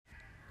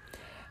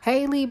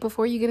Haley,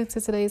 before you get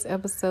into today's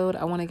episode,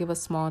 I want to give a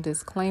small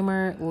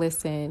disclaimer.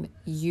 Listen,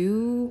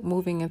 you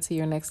moving into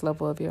your next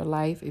level of your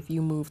life, if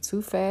you move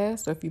too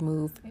fast or if you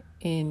move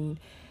in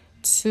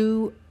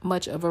too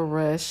much of a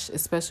rush,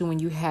 especially when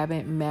you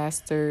haven't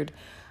mastered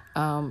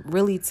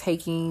really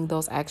taking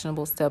those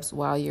actionable steps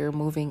while you're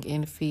moving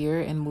in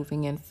fear and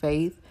moving in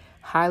faith,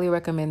 highly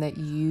recommend that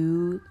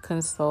you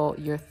consult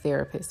your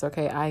therapist.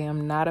 Okay, I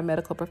am not a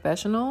medical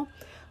professional.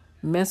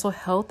 Mental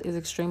health is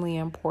extremely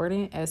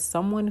important. As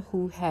someone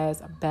who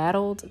has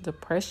battled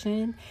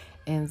depression,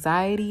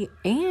 anxiety,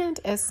 and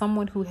as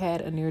someone who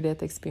had a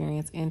near-death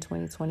experience in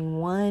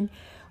 2021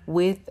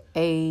 with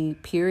a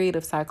period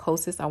of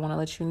psychosis, I want to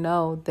let you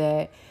know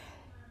that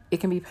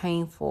it can be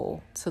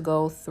painful to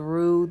go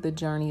through the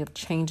journey of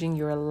changing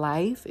your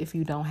life if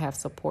you don't have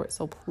support.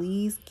 So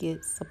please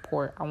get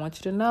support. I want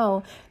you to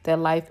know that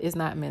life is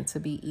not meant to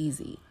be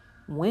easy.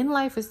 When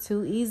life is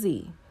too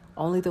easy,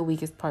 only the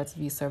weakest parts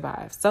of you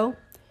survive. So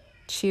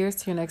cheers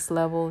to your next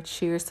level.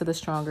 Cheers to the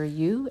stronger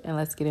you. And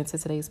let's get into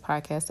today's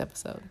podcast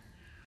episode.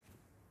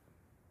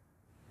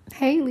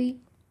 Haley,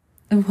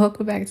 and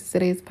welcome back to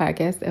today's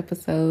podcast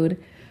episode.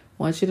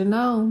 I want you to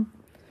know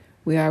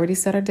we already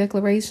set our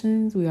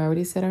declarations. We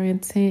already set our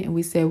intent. And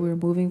we said we're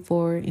moving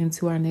forward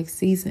into our next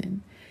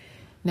season.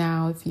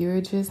 Now, if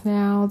you're just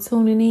now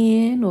tuning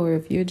in, or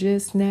if you're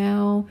just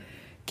now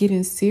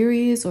getting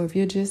serious, or if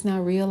you're just now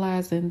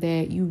realizing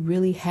that you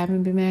really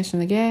haven't been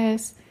mashing the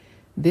gas,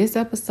 this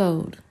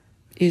episode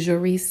is your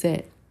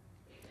reset.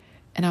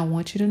 And I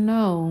want you to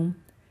know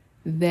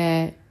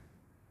that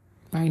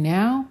right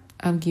now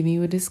I'm giving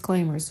you a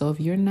disclaimer. So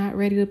if you're not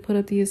ready to put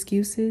up the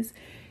excuses,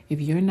 if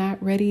you're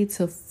not ready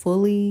to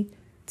fully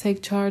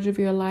take charge of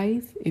your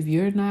life, if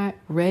you're not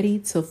ready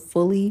to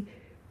fully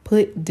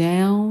put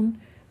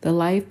down the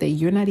life that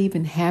you're not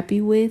even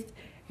happy with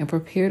and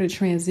prepare to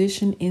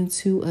transition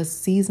into a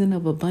season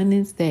of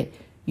abundance that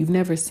you've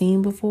never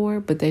seen before,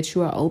 but that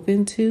you are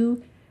open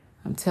to,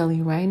 I'm telling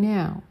you right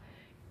now,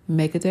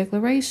 make a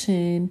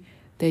declaration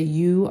that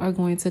you are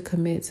going to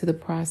commit to the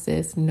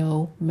process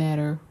no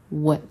matter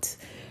what.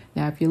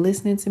 Now, if you're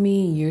listening to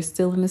me and you're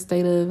still in a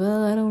state of,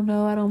 I don't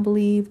know, I don't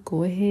believe,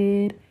 go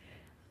ahead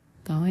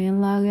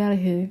and log out of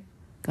here.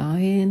 Go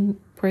ahead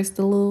and press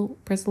the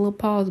little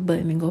pause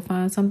button and go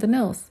find something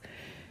else.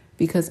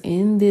 Because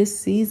in this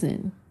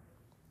season,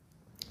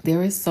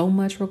 there is so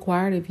much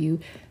required of you.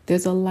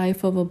 There's a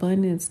life of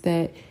abundance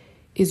that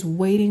is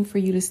waiting for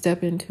you to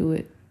step into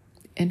it.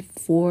 And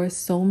for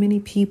so many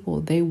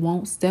people, they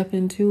won't step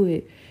into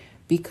it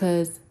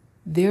because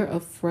they're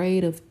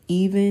afraid of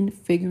even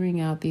figuring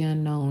out the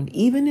unknown.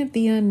 Even if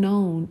the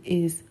unknown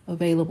is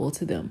available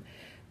to them,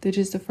 they're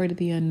just afraid of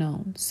the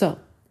unknown. So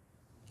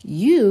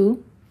you're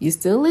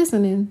still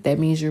listening. That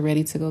means you're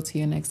ready to go to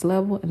your next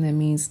level. And that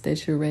means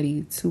that you're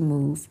ready to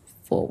move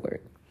forward.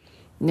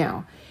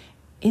 Now,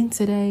 in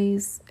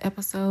today's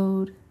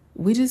episode,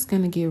 we're just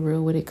going to get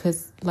real with it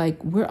because,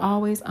 we're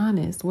always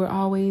honest. We're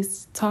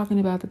always talking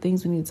about the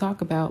things we need to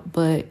talk about.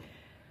 But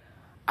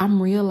I'm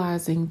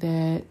realizing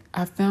that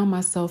I found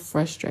myself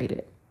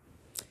frustrated.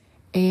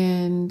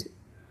 And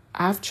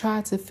I've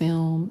tried to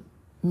film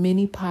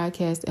many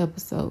podcast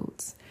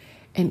episodes.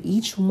 And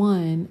each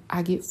one,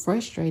 I get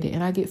frustrated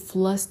and I get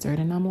flustered.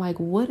 And I'm like,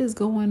 what is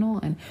going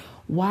on?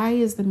 Why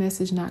is the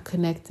message not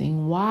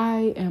connecting?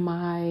 Why am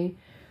I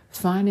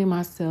finding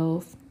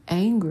myself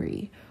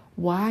angry?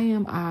 Why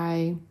am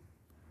I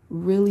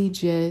really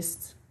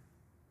just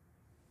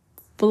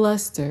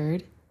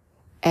flustered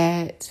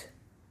at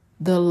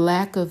the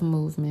lack of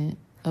movement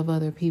of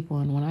other people?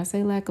 And when I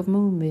say lack of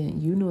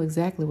movement, you know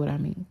exactly what I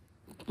mean.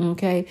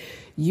 Okay?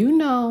 You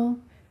know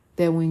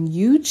that when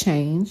you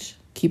change,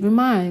 keep in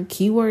mind,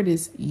 keyword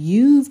is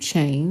you've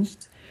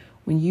changed.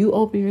 When you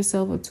open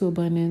yourself up to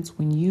abundance,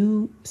 when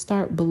you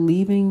start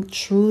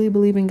truly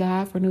believing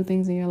God for new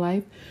things in your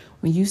life,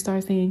 when you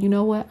start saying, you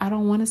know what, I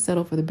don't want to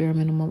settle for the bare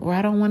minimum, or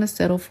I don't want to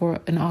settle for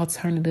an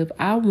alternative.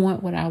 I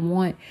want what I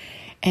want.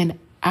 And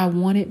I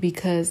want it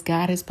because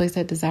God has placed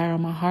that desire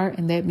on my heart.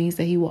 And that means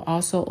that He will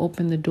also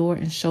open the door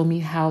and show me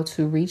how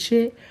to reach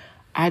it.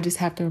 I just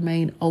have to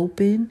remain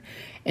open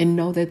and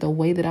know that the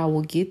way that I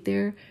will get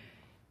there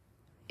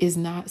is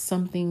not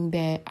something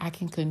that I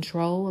can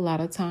control a lot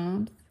of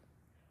times.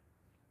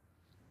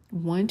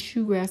 Once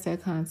you grasp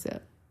that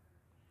concept,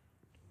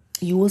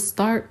 you will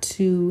start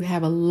to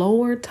have a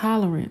lower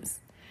tolerance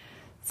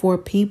for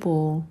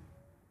people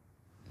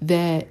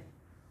that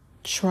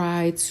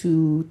try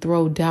to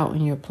throw doubt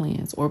in your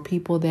plans, or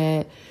people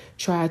that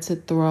try to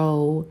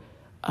throw,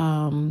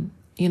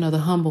 the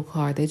humble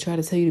card. They try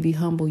to tell you to be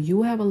humble. You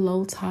will have a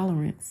low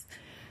tolerance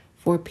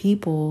for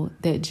people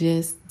that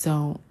just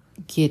don't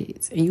get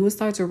it. And you will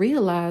start to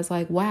realize,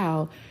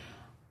 wow,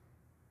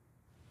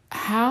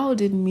 how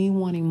did me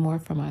wanting more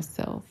for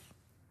myself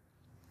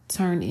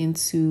turn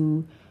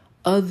into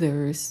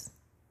others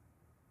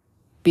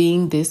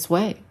being this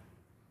way?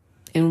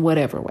 In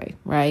whatever way,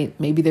 right?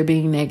 Maybe they're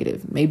being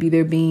negative. Maybe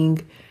they're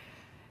being,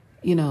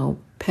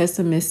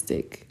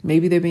 pessimistic.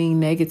 Maybe they're being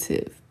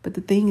negative. But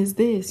the thing is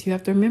this, you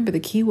have to remember the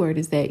key word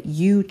is that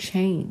you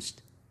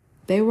changed.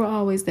 They were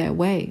always that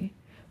way.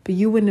 But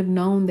you wouldn't have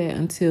known that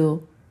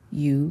until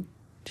you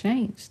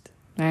changed,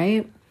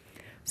 right?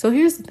 So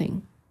here's the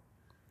thing.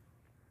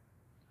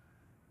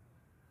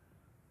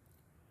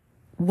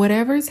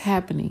 Whatever's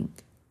happening,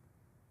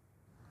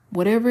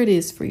 whatever it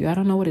is for you, I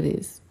don't know what it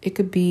is. It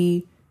could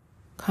be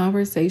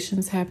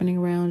conversations happening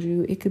around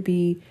you. It could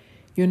be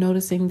you're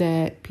noticing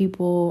that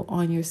people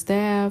on your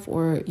staff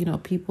or,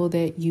 people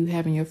that you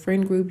have in your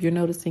friend group, you're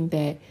noticing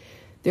that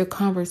their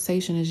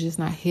conversation is just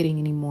not hitting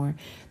anymore.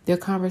 Their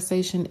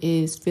conversation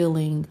is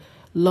feeling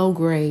low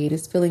grade.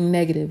 It's feeling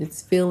negative.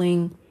 It's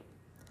feeling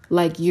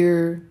like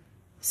you're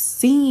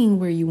seeing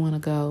where you want to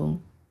go.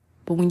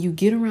 But when you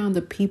get around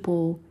the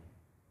people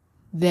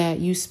that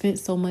you spent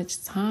so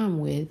much time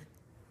with,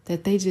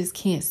 that they just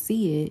can't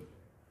see it,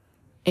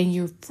 and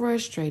you're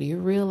frustrated, you're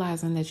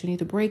realizing that you need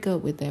to break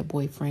up with that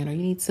boyfriend, or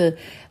you need to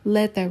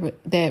let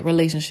that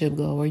relationship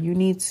go, or you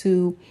need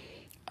to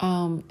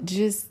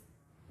just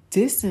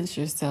distance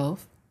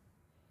yourself,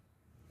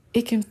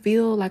 it can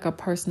feel like a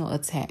personal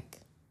attack.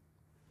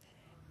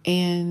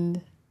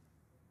 And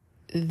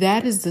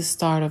that is the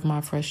start of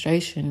my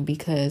frustration,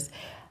 because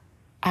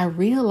I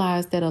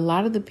realized that a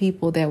lot of the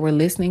people that were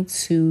listening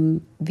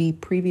to the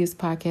previous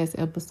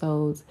podcast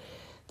episodes,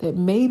 that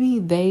maybe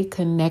they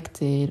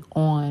connected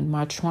on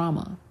my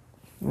trauma,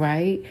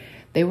 right?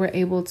 They were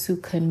able to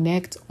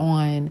connect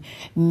on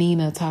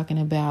Nina talking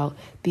about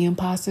the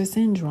imposter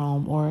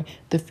syndrome, or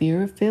the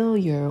fear of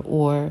failure,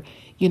 or,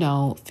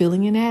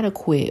 feeling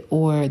inadequate,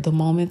 or the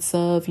moments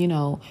of,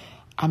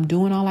 I'm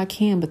doing all I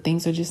can, but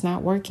things are just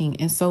not working.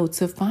 And so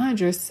to find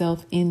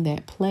yourself in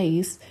that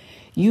place,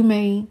 you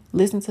may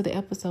listen to the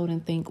episode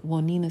and think,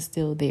 well, Nina's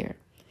still there.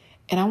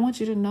 And I want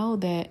you to know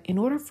that in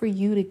order for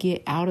you to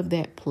get out of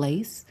that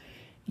place,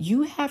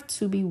 you have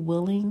to be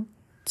willing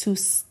to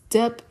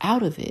step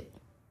out of it.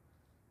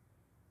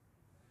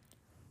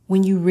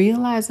 When you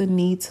realize a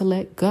need to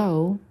let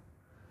go,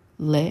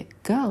 let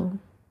go.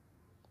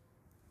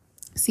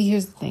 See,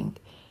 here's the thing.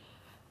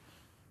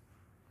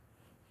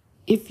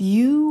 If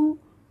you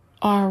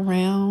are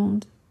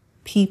around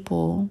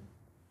people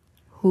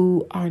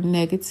who are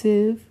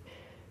negative,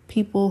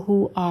 people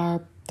who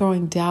are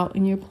throwing doubt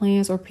in your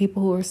plans, or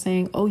people who are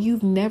saying, oh,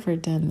 you've never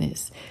done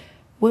this,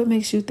 what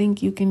makes you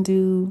think you can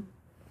do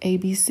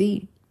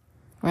ABC,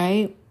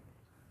 right?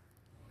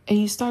 And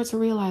you start to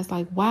realize,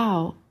 like,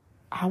 wow,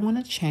 I want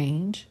to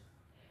change,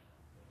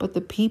 but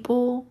the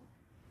people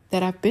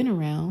that I've been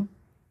around,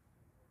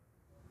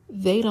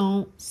 they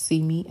don't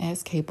see me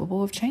as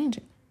capable of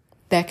changing.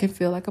 That can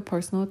feel like a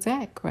personal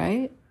attack,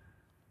 right?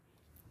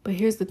 But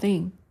here's the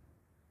thing.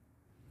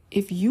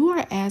 If you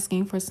are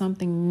asking for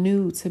something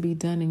new to be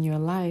done in your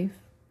life,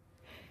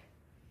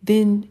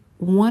 then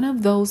one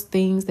of those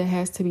things that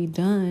has to be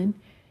done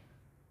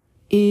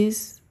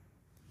is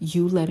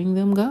you letting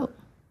them go.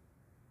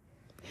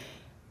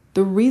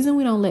 The reason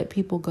we don't let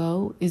people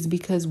go is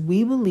because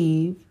we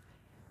believe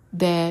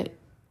that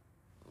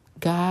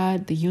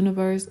God, the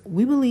universe,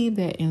 we believe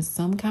that in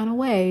some kind of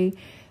way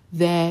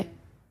that,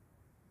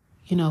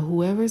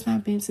 whoever's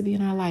not meant to be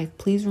in our life,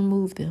 please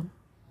remove them,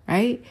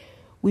 right?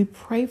 We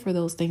pray for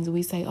those things and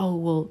we say, oh,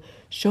 well,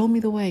 show me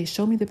the way,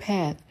 show me the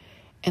path.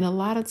 And a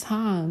lot of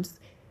times,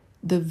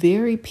 the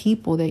very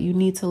people that you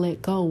need to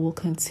let go will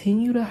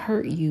continue to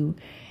hurt you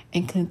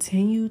and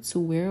continue to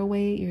wear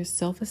away your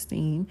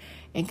self-esteem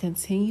and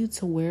continue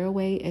to wear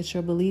away at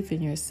your belief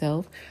in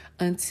yourself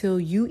until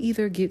you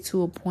either get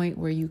to a point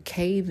where you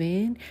cave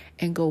in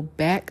and go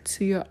back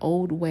to your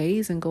old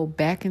ways and go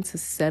back into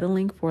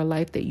settling for a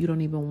life that you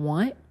don't even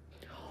want,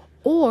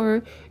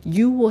 or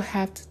you will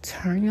have to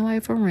turn your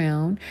life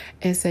around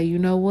and say, you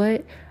know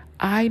what?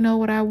 I know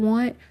what I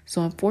want.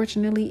 So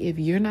unfortunately, if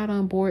you're not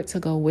on board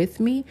to go with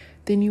me,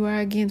 then you are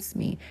against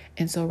me.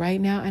 And so right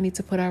now I need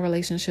to put our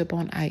relationship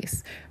on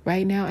ice.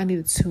 Right now I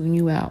need to tune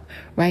you out.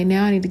 Right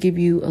now I need to give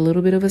you a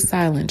little bit of a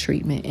silent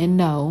treatment. And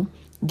no,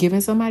 giving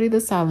somebody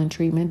the silent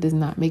treatment does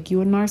not make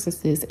you a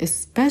narcissist,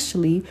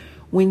 especially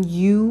when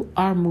you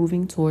are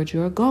moving towards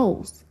your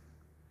goals.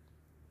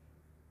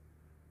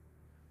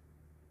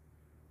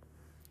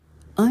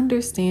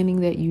 Understanding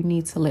that you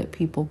need to let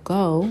people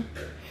go,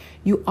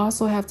 you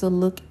also have to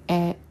look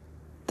at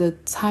the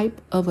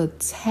type of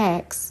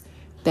attacks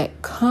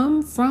that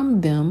come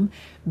from them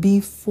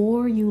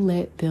before you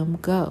let them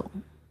go.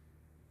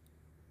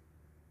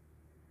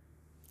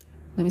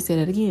 Let me say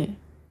that again.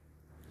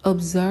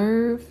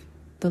 Observe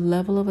the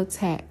level of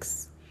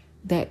attacks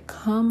that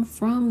come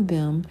from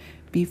them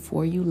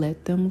before you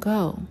let them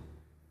go.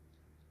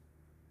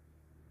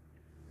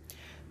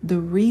 The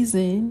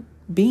reason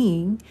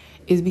being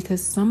is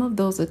because some of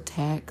those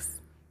attacks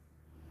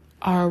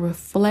are a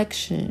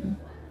reflection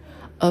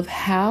of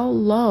how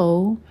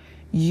low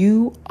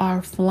you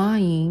are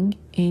flying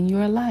in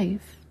your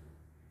life.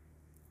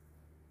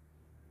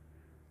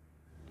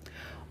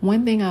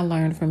 One thing I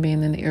learned from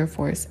being in the Air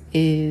Force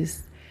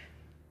is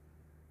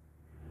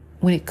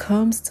when it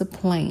comes to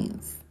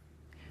planes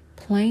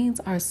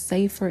are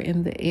safer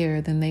in the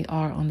air than they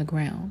are on the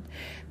ground.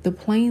 The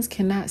planes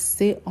cannot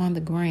sit on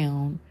the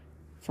ground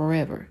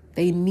forever.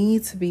 They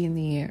need to be in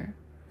the air.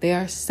 They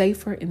are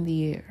safer in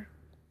the air.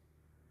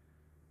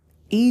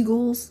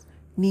 Eagles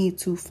need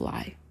to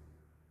fly.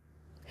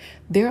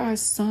 There are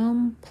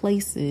some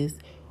places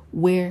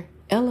where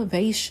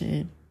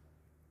elevation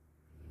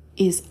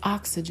is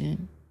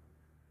oxygen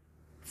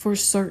for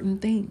certain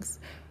things.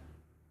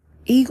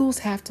 Eagles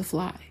have to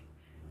fly.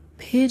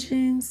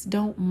 Pigeons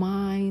don't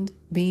mind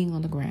being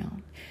on the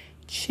ground.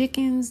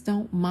 Chickens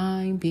don't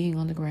mind being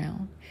on the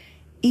ground.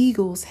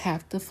 Eagles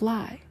have to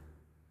fly.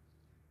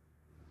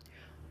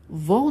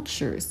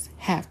 Vultures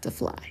have to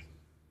fly.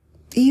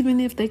 Even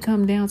if they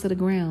come down to the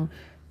ground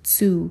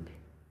to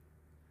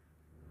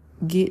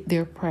get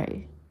their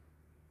prey,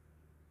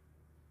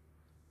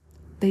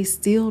 they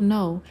still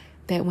know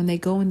that when they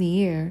go in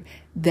the air,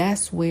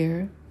 that's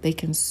where they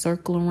can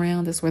circle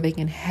around. That's where they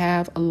can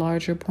have a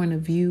larger point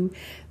of view.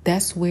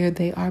 That's where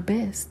they are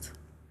best.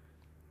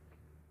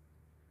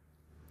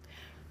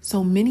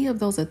 So many of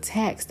those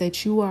attacks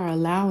that you are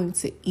allowing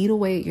to eat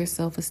away at your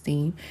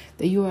self-esteem,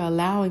 that you are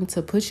allowing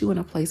to put you in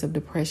a place of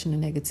depression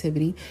and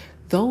negativity,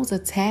 those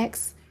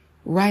attacks,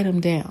 write them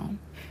down,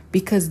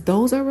 because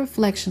those are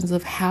reflections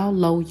of how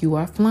low you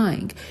are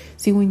flying.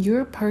 See, when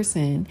you're a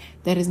person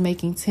that is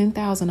making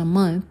 $10,000 a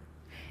month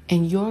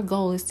and your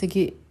goal is to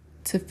get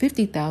to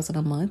 $50,000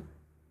 a month,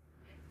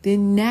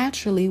 then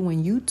naturally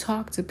when you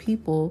talk to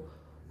people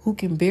who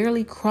can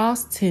barely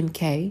cross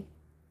 10K,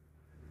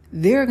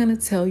 they're going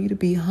to tell you to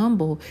be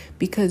humble,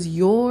 because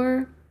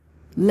your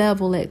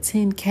level at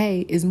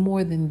 10K is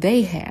more than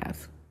they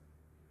have.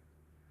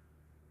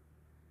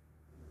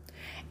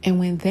 And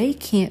when they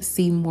can't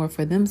see more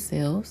for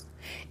themselves,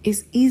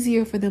 it's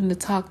easier for them to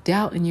talk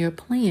doubt in your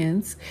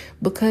plans,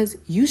 because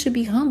you should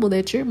be humble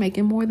that you're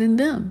making more than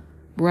them,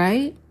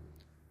 right?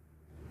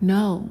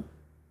 No.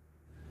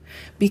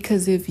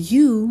 Because if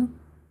you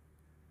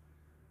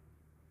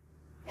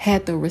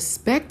had the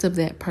respect of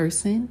that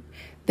person,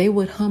 they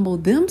would humble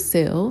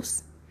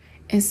themselves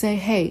and say,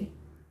 hey,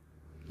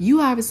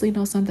 you obviously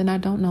know something I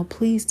don't know.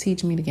 Please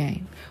teach me the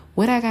game.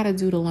 What I got to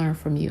do to learn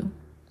from you?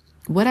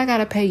 What I got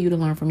to pay you to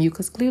learn from you?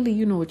 Because clearly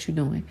you know what you're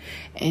doing.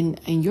 And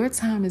your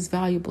time is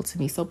valuable to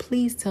me. So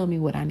please tell me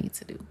what I need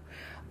to do.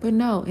 But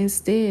no,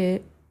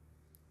 instead,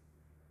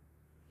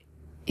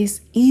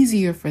 it's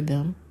easier for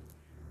them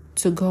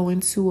to go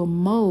into a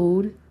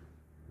mode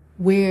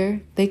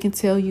where they can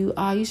tell you,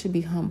 you should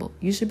be humble.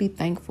 You should be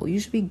thankful.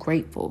 You should be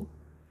grateful.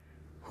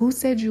 Who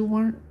said you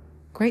weren't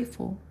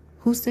grateful?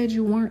 Who said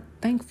you weren't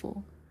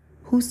thankful?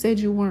 Who said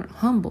you weren't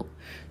humble?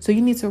 So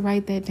you need to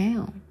write that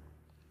down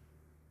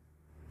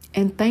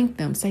and thank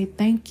them. Say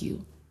thank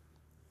you.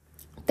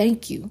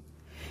 Thank you.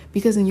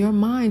 Because in your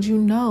mind, you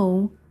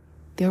know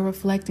they're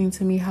reflecting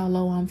to me how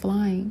low I'm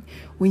flying.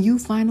 When you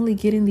finally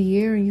get in the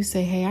air and you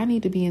say, hey, I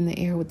need to be in the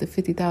air with the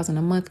 50,000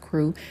 a month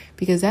crew,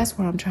 because that's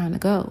where I'm trying to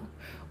go.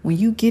 When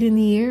you get in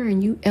the air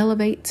and you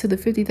elevate to the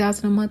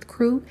 50,000 a month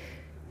crew,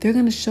 they're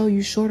going to show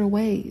you shorter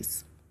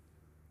ways.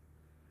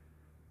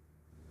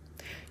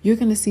 You're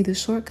going to see the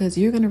shortcuts.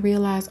 You're going to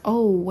realize,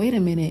 oh, wait a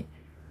minute.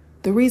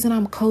 The reason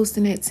I'm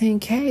coasting at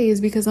 10K is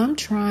because I'm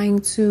trying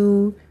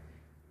to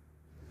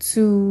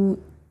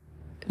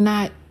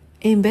not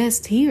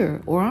invest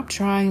here, or I'm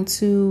trying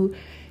to,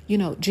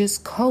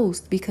 just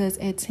coast, because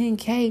at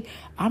 10K,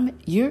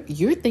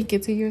 you're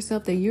thinking to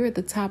yourself that you're at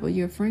the top of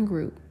your friend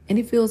group, and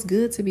it feels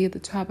good to be at the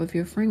top of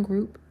your friend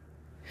group.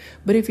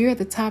 But if you're at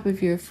the top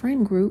of your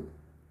friend group,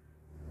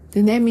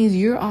 then that means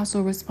you're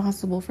also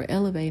responsible for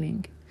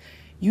elevating.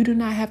 You do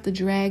not have to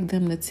drag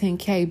them to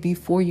 10K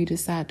before you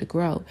decide to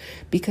grow,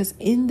 because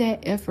in that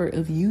effort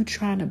of you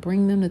trying to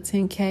bring them to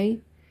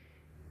 10K,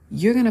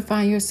 you're going to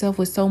find yourself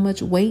with so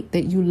much weight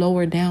that you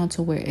lower down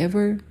to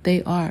wherever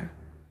they are.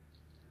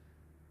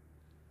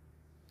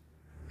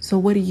 So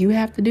what do you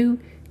have to do?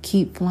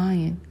 Keep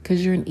flying,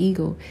 because you're an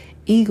eagle.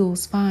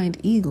 Eagles find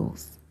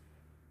eagles,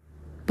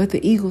 but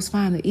the eagles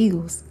find the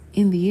eagles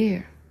in the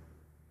air,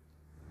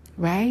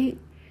 right?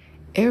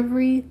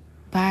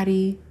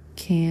 Everybody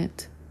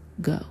can't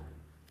go.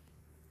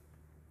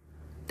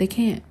 They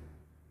can't.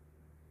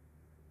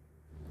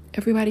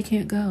 Everybody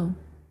can't go.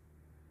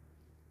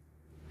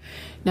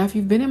 Now, if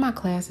you've been in my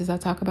classes, I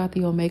talk about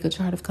the Omega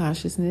chart of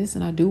consciousness,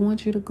 and I do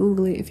want you to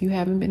Google it if you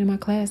haven't been in my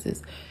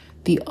classes.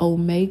 The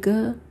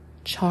Omega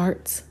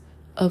chart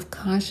of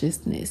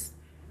consciousness.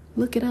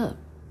 Look it up.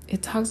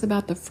 It talks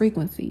about the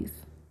frequencies.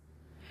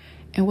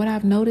 And what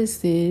I've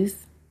noticed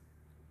is,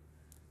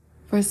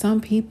 for some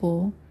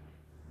people,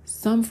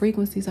 some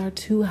frequencies are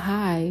too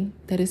high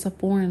that it's a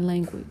foreign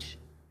language.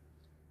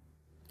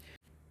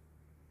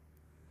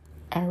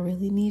 I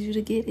really need you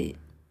to get it.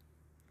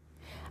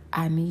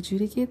 I need you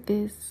to get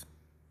this.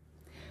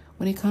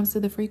 When it comes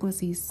to the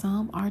frequencies,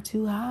 some are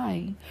too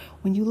high.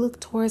 When you look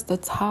towards the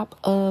top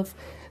of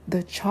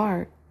the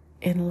chart,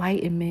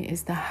 enlightenment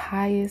is the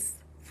highest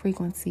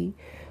frequency.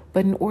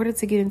 But in order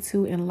to get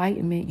into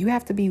enlightenment, you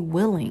have to be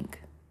willing.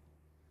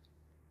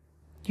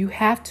 You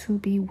have to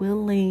be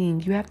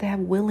willing. You have to have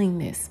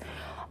willingness.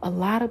 A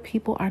lot of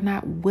people are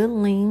not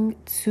willing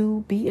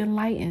to be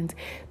enlightened.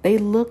 They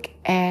look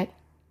at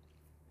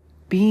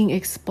being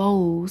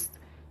exposed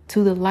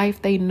to the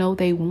life they know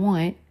they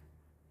want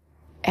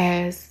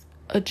as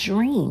a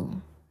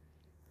dream.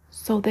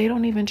 So they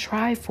don't even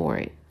try for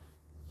it.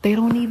 They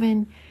don't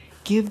even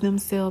give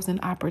themselves an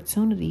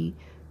opportunity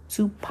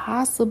to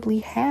possibly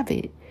have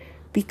it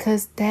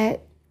because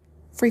that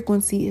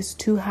frequency is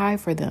too high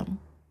for them.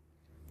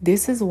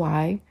 This is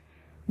why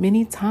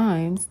many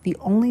times the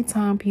only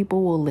time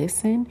people will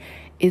listen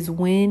is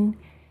when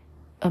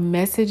a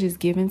message is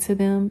given to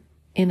them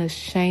in a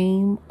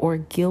shame or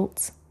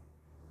guilt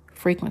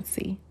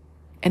frequency.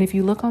 And if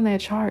you look on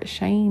that chart,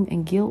 shame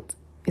and guilt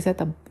is at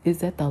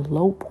the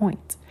low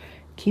point.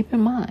 Keep in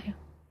mind.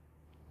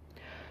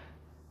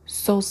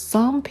 So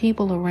some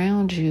people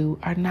around you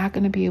are not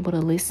going to be able to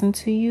listen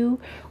to you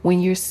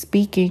when you're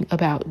speaking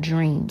about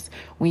dreams,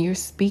 when you're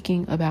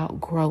speaking about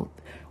growth,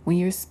 when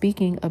you're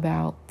speaking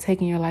about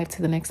taking your life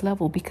to the next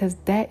level, because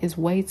that is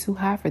way too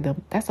high for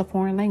them. That's a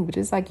foreign language.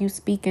 It's like you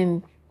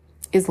speaking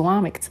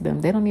Islamic to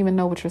them. They don't even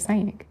know what you're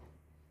saying.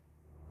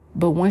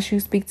 But once you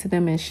speak to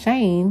them in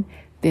shame,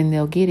 then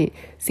they'll get it.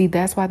 See,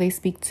 that's why they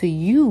speak to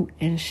you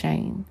in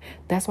shame.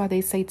 That's why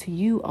they say to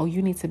you, oh,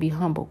 you need to be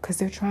humble, because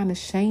they're trying to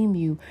shame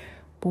you.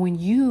 But when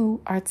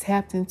you are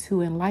tapped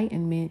into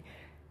enlightenment,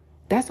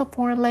 that's a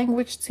foreign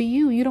language to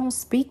you. You don't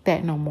speak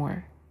that no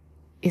more.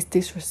 It's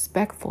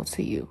disrespectful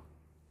to you.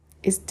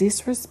 It's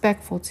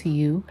disrespectful to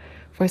you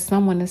for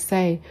someone to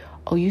say,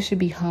 oh, you should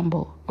be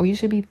humble, or you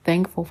should be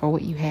thankful for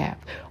what you have,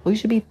 or you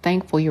should be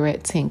thankful you're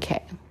at 10K.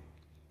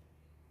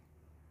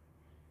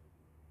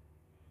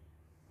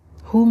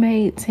 Who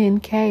made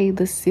 10K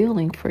the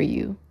ceiling for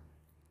you?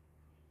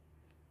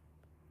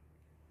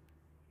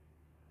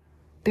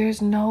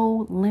 There's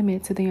no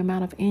limit to the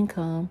amount of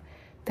income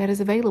that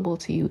is available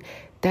to you.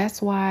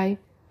 That's why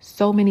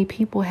so many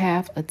people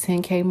have a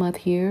 10K month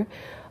here,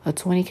 a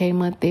 20K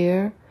month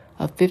there,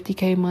 a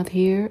 50K month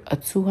here, a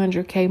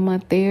 200K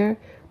month there,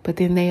 but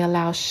then they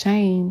allow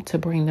shame to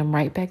bring them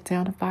right back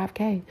down to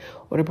 5K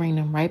or to bring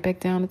them right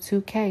back down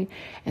to 2K.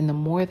 And the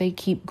more they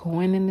keep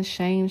going into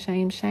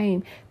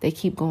shame, they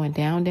keep going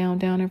down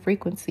in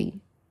frequency.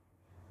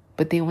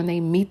 But then when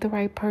they meet the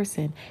right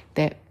person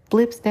that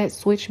flips that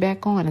switch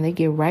back on and they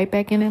get right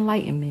back in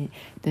enlightenment,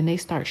 then they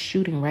start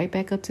shooting right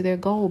back up to their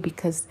goal,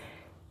 because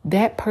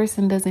that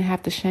person doesn't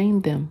have to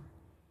shame them.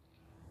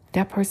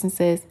 That person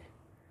says,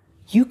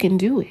 you can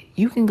do it.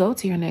 You can go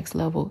to your next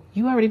level.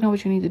 You already know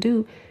what you need to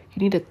do.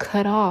 You need to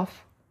cut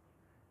off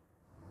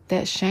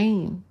that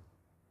shame.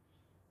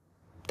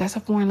 That's a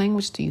foreign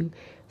language to you.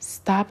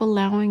 Stop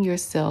allowing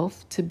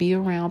yourself to be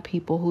around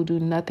people who do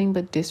nothing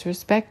but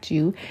disrespect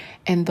you.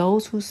 And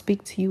those who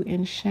speak to you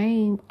in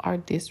shame are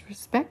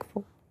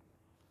disrespectful.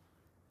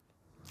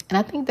 And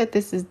I think that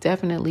this is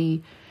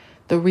definitely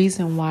the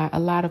reason why a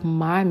lot of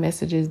my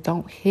messages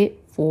don't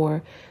hit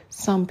for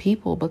some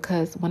people,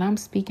 because when I'm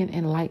speaking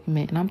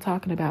enlightenment and I'm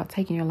talking about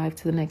taking your life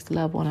to the next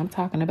level, and I'm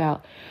talking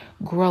about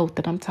growth,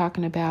 and I'm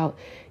talking about,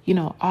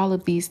 all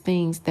of these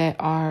things that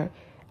are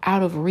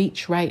out of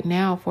reach right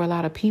now for a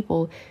lot of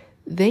people,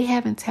 they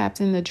haven't tapped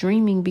into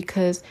dreaming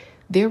because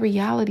their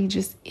reality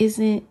just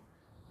isn't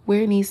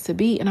where it needs to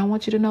be. And I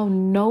want you to know,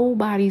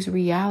 nobody's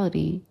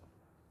reality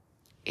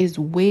is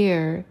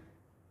where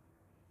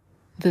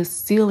the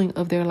ceiling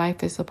of their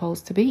life is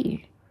supposed to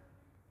be.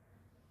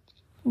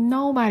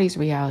 Nobody's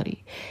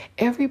reality.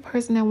 Every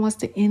person that wants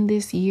to end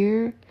this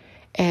year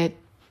at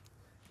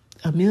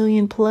 1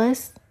 million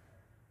plus,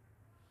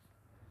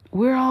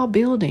 we're all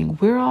building,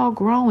 we're all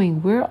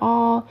growing, we're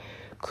all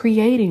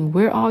creating,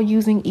 we're all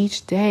using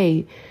each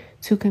day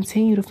to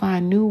continue to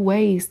find new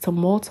ways to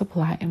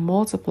multiply and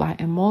multiply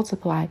and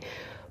multiply.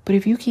 But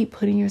if you keep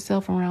putting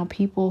yourself around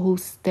people who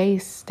stay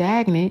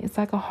stagnant, it's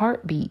like a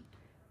heartbeat.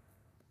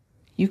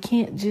 You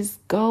can't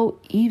just go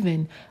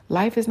even.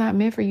 Life is not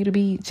meant for you to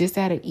be just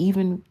at an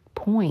even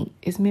point.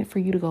 It's meant for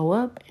you to go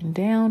up and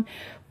down.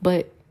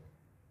 But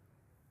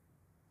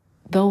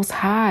those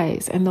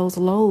highs and those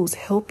lows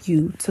help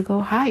you to go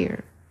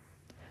higher.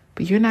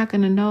 But you're not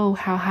going to know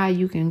how high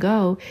you can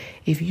go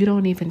if you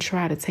don't even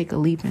try to take a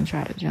leap and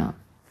try to jump.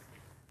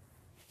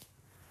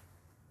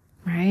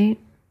 Right?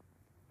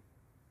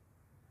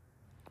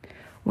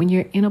 When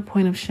you're in a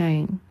point of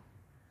shame,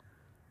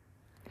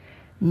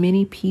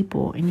 many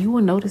people, and you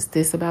will notice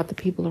this about the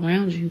people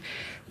around you,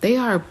 they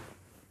are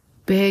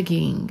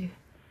begging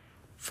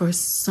for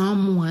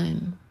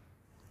someone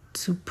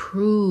to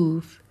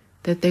prove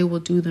that they will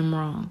do them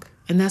wrong.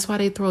 And that's why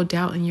they throw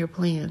doubt in your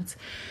plans.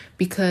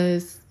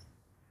 Because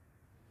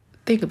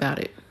think about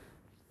it.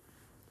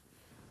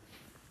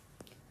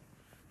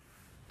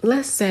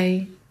 Let's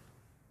say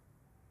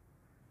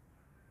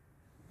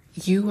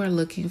you are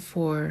looking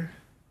for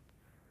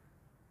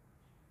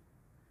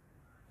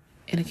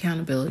an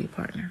accountability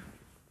partner.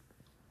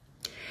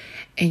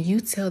 And you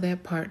tell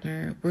that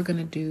partner, we're going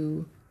to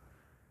do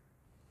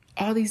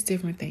all these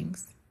different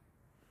things.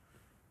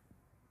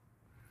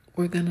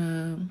 We're going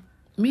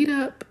to meet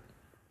up.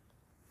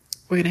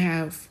 We're going to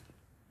have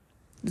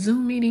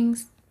Zoom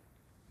meetings.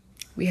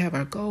 We have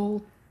our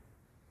goal.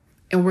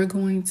 And we're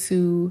going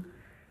to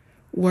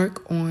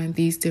work on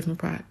these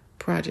different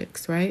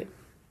projects, right?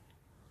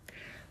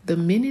 The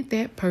minute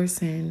that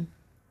person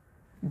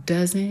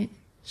doesn't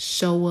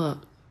show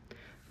up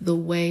the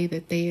way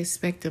that they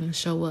expect them to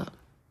show up,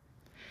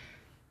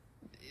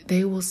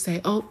 they will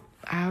say, oh,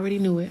 I already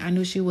knew it. I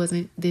knew she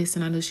wasn't this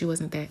and I knew she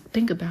wasn't that.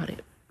 Think about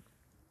it.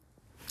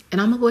 And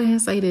I'm going to go ahead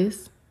and say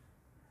this.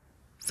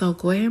 So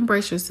go ahead and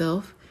brace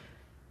yourself.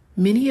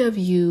 Many of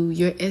you,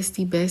 your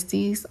SD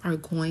besties, are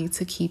going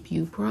to keep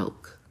you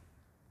broke.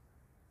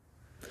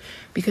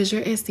 Because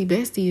your SD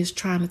bestie is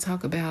trying to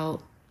talk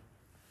about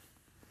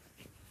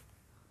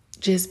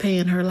just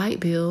paying her light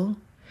bill,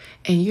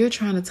 and you're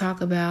trying to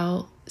talk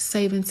about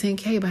saving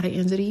 $10K by the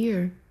end of the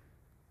year.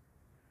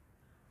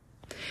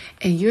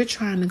 And you're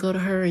trying to go to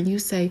her and you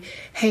say,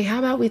 hey, how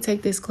about we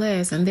take this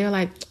class? And they're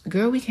like,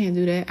 girl, we can't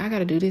do that. I got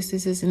to do this,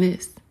 and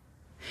this.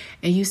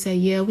 And you say,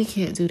 yeah, we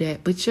can't do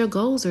that. But your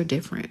goals are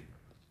different.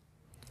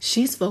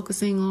 She's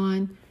focusing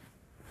on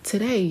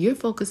today. You're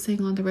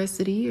focusing on the rest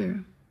of the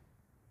year.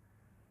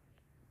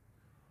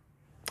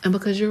 And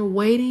because you're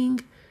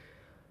waiting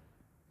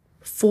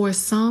for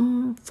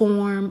some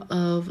form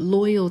of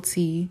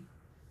loyalty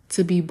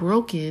to be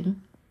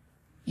broken,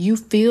 you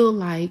feel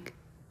like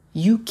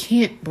you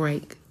can't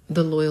break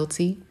the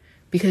loyalty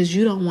because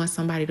you don't want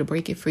somebody to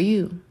break it for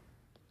you.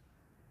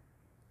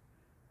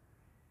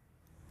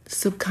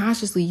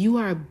 Subconsciously, you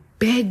are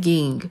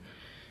begging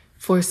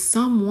for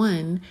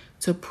someone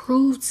to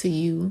prove to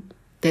you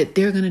that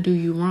they're going to do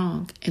you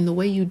wrong. And the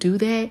way you do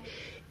that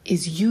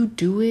is you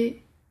do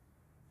it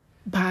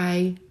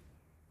by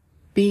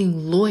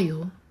being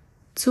loyal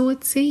to a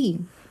T,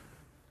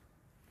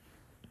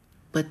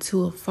 but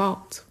to a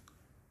fault.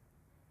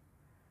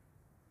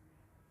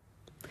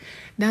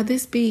 Now,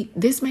 this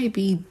may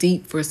be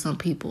deep for some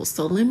people,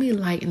 so let me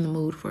lighten the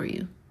mood for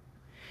you.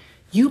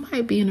 You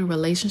might be in a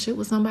relationship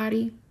with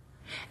somebody,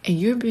 and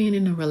you're being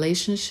in a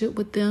relationship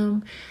with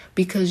them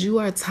because you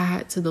are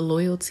tied to the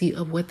loyalty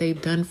of what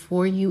they've done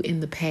for you in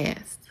the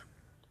past.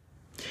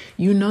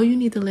 You know you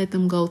need to let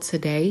them go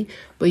today,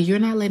 but you're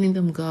not letting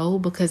them go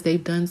because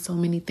they've done so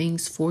many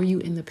things for you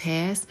in the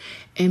past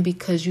and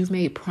because you've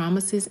made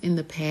promises in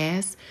the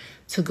past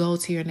to go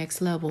to your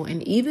next level.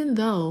 And even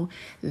though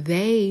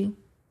they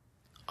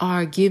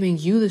are giving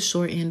you the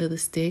short end of the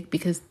stick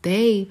because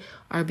they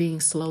are being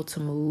slow to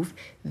move,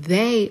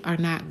 they are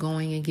not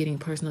going and getting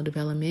personal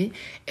development.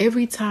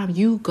 Every time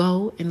you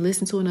go and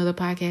listen to another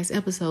podcast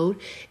episode,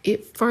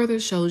 it further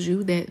shows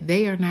you that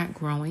they are not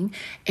growing.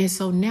 And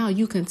so now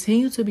you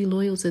continue to be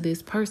loyal to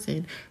this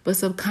person, but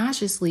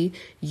subconsciously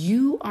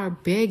you are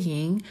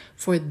begging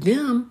for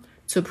them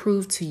to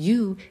prove to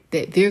you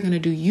that they're going to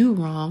do you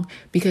wrong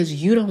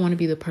because you don't want to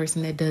be the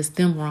person that does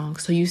them wrong.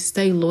 So you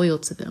stay loyal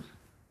to them.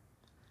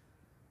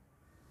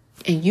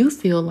 And you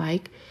feel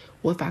like,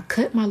 well, if I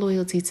cut my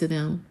loyalty to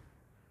them,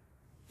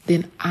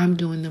 then I'm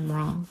doing them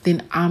wrong.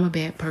 Then I'm a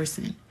bad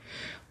person.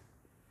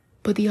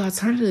 But the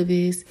alternative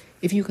is,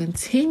 if you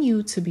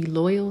continue to be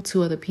loyal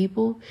to other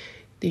people,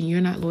 then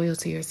you're not loyal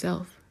to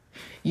yourself.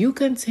 You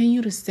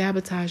continue to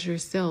sabotage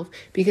yourself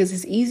because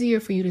it's easier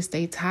for you to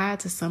stay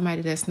tied to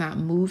somebody that's not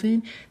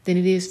moving than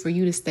it is for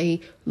you to stay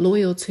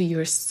loyal to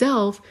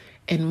yourself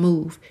and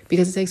move,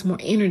 because it takes more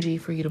energy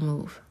for you to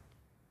move.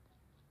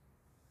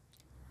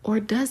 Or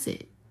does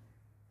it?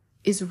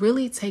 It's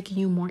really taking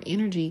you more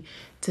energy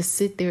to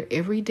sit there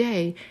every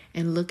day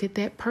and look at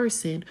that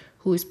person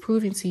who is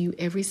proving to you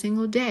every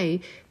single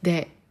day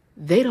that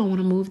they don't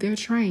want to move their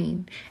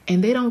train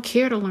and they don't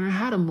care to learn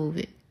how to move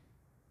it.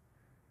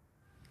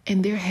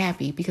 And they're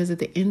happy because at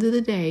the end of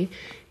the day,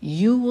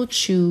 you will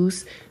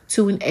choose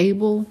to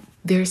enable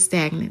their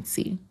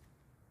stagnancy.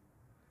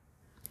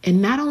 And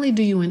not only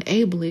do you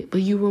enable it, but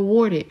you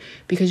reward it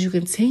because you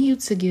continue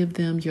to give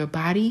them your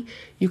body.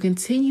 You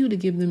continue to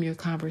give them your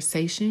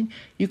conversation.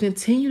 You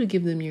continue to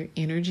give them your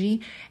energy,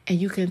 and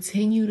you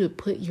continue to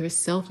put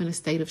yourself in a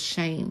state of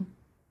shame.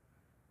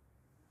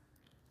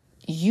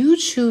 You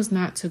choose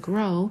not to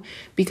grow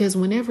because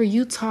whenever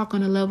you talk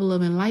on a level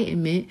of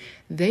enlightenment,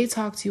 they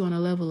talk to you on a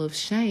level of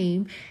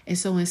shame. And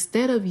so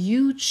instead of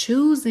you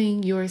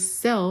choosing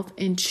yourself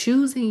and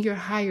choosing your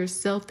higher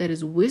self that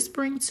is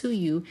whispering to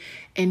you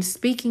and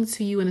speaking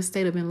to you in a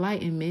state of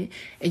enlightenment,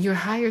 and your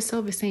higher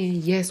self is saying,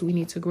 yes, we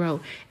need to grow.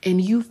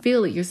 And you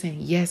feel it. You're saying,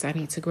 yes, I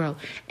need to grow.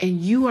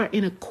 And you are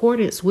in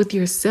accordance with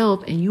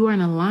yourself and you are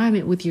in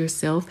alignment with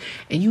yourself.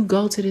 And you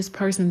go to this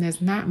person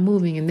that's not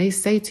moving and they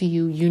say to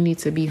you, you need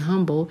to be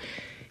humble.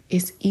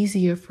 It's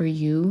easier for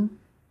you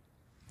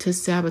to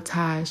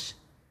sabotage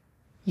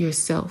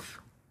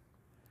yourself.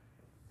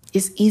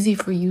 It's easy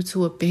for you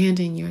to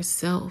abandon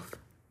yourself.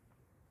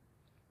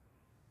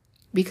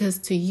 Because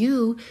to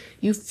you,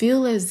 you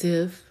feel as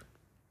if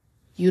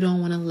you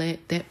don't want to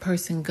let that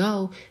person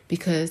go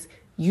because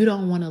you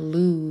don't want to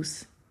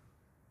lose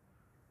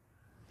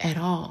at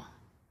all.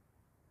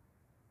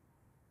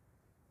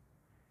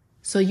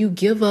 So you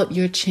give up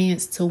your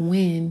chance to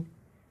win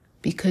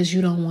because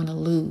you don't want to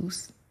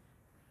lose.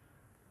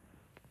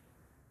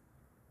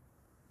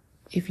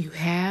 If you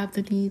have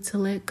the need to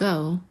let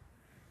go,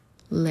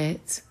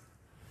 let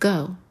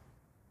go.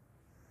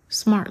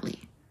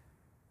 Smartly.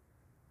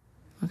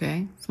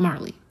 Okay?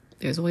 Smartly.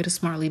 There's a way to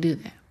smartly do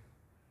that.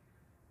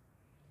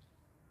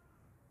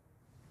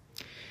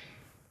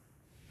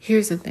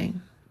 Here's the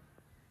thing.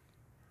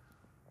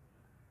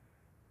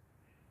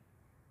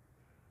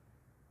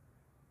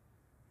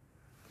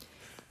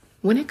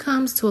 When it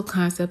comes to a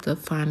concept of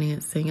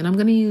financing, and I'm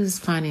going to use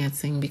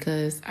financing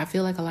because I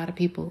feel like a lot of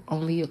people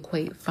only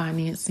equate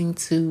financing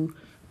to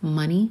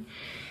money.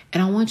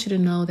 And I want you to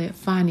know that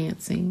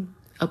financing,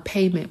 a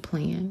payment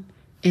plan,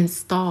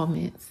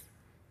 installments,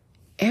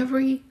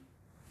 every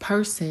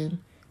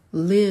person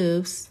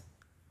lives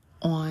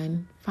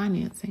on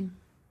financing.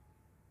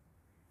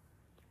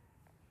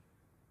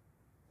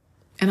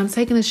 And I'm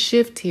taking a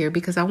shift here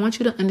because I want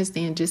you to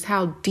understand just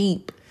how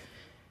deep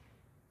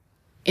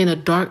in a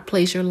dark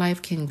place your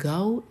life can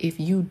go if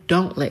you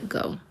don't let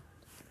go.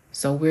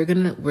 So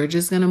we're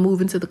just gonna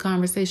move into the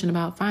conversation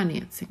about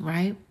financing,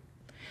 right?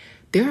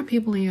 There are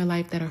people in your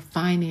life that are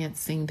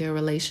financing their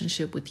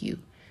relationship with you.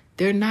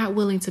 They're not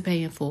willing to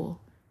pay in full.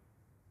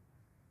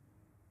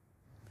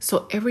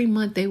 So every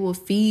month they will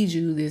feed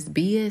you this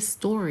BS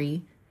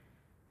story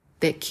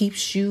that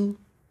keeps you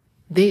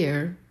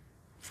there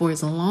for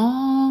as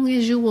long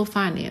as you will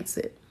finance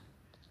it.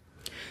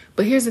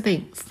 But here's the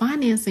thing.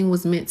 Financing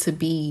was meant to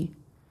be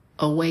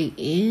a way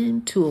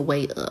in to a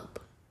way up.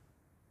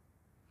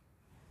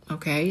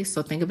 Okay,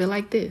 so think of it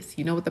like this.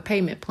 You know, with the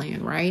payment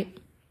plan, right?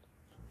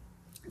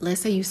 Let's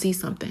say you see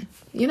something.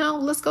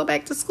 Let's go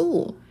back to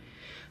school.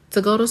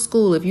 To go to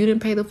school, if you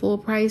didn't pay the full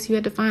price, you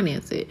had to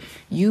finance it.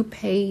 You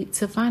paid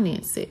to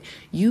finance it.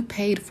 You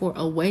paid for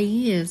a way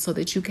in so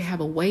that you could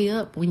have a way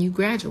up when you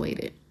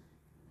graduated,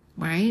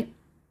 right?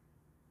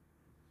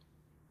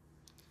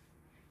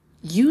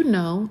 You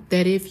know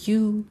that if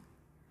you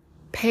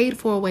paid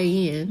for a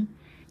way in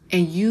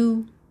and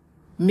you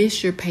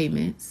miss your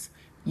payments,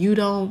 you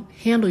don't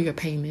handle your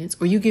payments,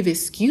 or you give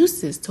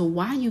excuses to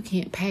why you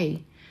can't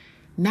pay,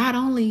 not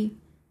only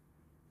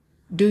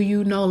do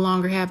you no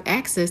longer have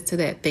access to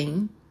that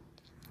thing,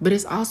 but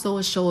it's also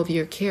a show of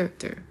your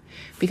character,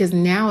 because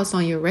now it's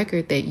on your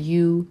record that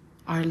you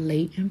are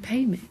late in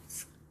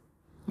payments,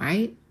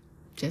 right?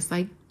 Just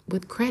like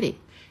with credit,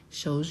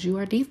 shows you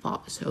are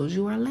default, shows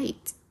you are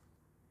late.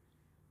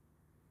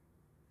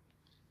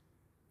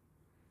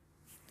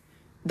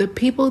 The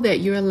people that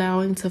you're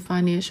allowing to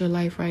finance your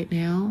life right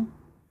now,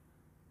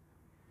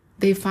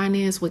 they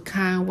finance with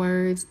kind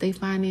words. They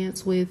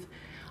finance with,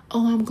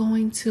 oh, I'm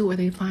going to, or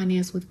they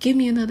finance with, give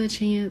me another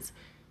chance.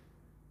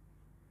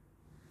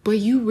 But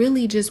you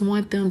really just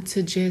want them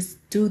to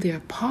just do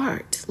their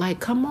part. Like,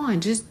 come on,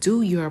 just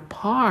do your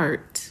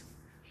part.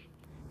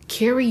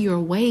 Carry your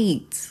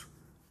weight.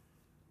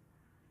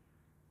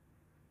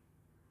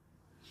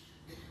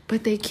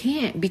 But they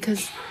can't,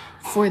 because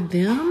for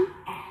them,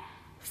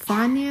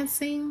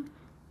 financing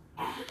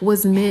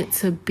was meant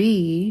to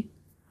be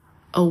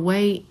a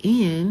way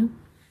in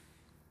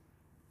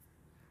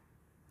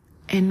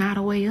and not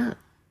a way up.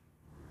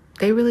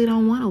 They really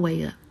don't want a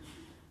way up.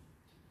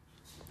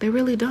 They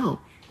really don't.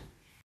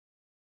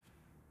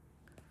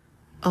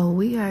 Oh,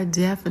 we are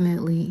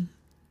definitely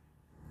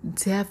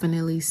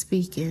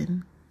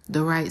speaking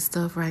the right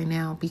stuff right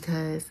now,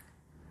 because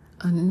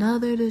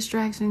another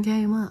distraction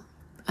came up.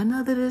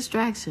 Another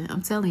distraction.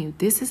 I'm telling you,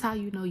 this is how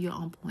you know you're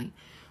on point.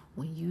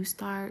 When you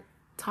start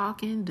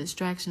talking,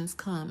 distractions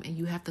come and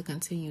you have to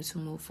continue to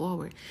move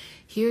forward.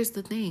 Here's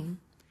the thing.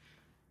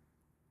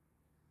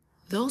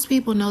 Those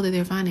people know that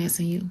they're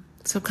financing you.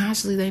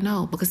 Subconsciously, they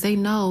know, because they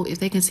know if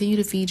they continue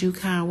to feed you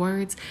kind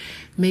words,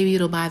 maybe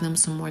it'll buy them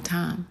some more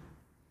time.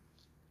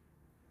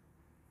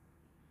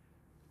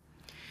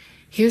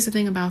 Here's the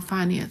thing about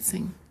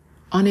financing.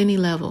 On any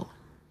level,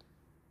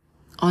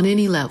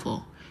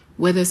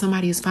 whether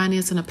somebody is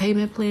financing a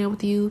payment plan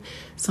with you,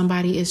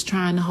 somebody is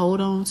trying to hold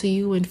on to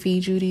you and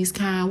feed you these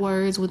kind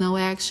words with no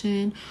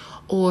action,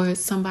 or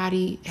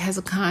somebody has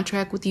a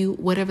contract with you,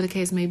 whatever the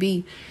case may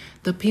be,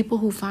 the people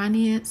who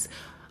finance,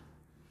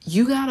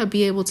 you got to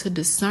be able to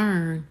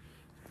discern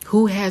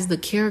who has the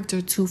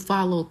character to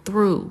follow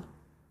through.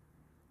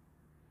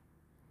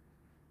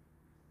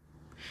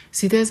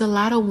 See, there's a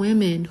lot of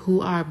women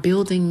who are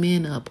building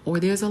men up,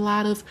 or there's a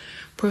lot of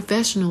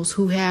professionals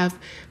who have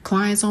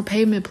clients on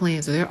payment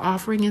plans, or they're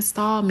offering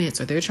installments,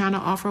 or they're trying to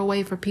offer a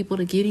way for people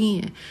to get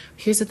in.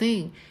 Here's the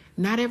thing.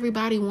 Not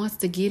everybody wants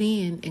to get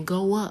in and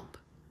go up.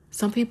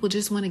 Some people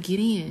just want to get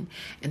in,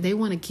 and they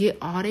want to get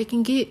all they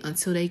can get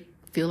until they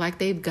feel like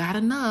they've got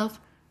enough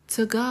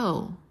to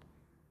go.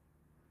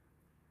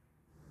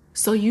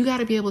 So you got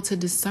to be able to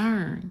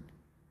discern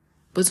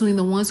between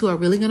the ones who are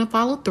really going to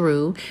follow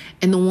through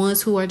and the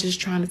ones who are just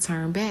trying to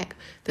turn back.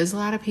 There's a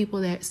lot of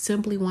people that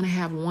simply want to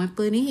have one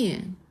foot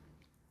in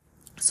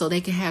so they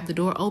can have the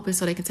door open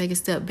so they can take a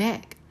step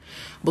back.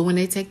 But when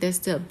they take that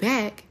step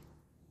back,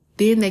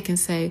 then they can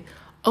say,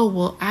 oh,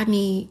 well, I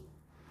need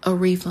a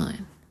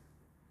refund.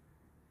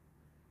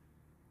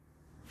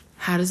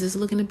 How does this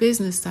look in the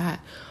business side?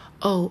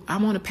 Oh,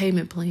 I'm on a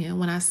payment plan.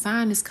 When I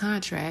signed this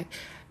contract,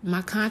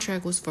 my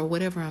contract was for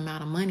whatever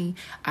amount of money.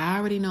 I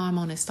already know I'm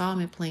on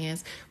installment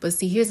plans. But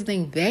see, here's the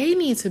thing. They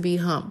need to be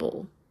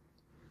humble.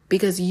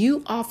 because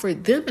you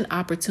offered them an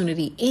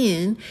opportunity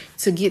in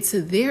to get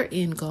to their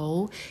end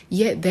goal,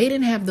 yet they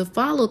didn't have the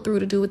follow through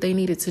to do what they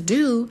needed to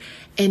do.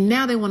 And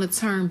now they want to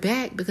turn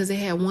back because they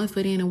had one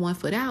foot in and one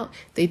foot out.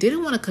 They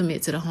didn't want to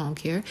commit to the home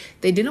care.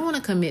 They didn't want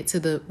to commit to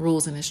the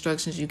rules and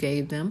instructions you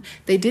gave them.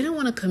 They didn't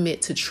want to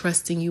commit to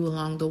trusting you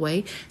along the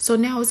way. So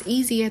now it's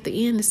easy at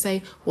the end to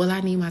say, well,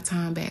 I need my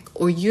time back,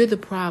 or you're the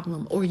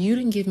problem, or you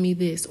didn't give me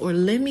this, or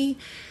let me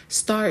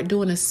start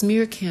doing a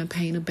smear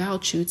campaign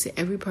about you to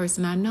every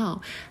person I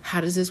know. How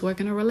does this work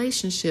in a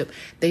relationship?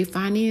 They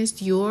financed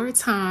your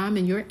time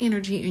and your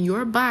energy and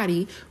your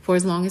body for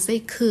as long as they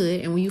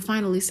could. And when you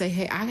finally say,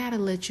 hey, I got to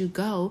let you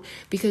go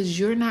because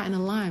you're not in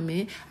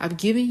alignment. I've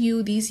given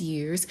you these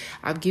years.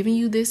 I've given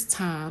you this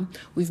time.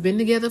 We've been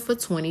together for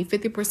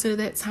 50% of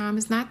that time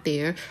is not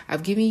there.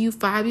 I've given you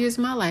 5 years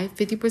of my life.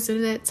 50%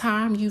 of that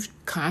time, you've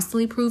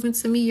constantly proven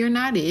to me you're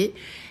not it.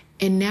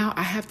 And now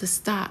I have to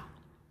stop.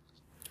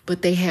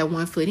 But they had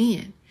one foot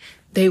in.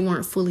 They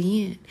weren't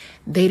fully in.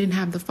 They didn't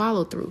have the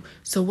follow through.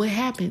 So what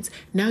happens?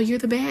 Now you're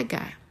the bad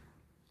guy.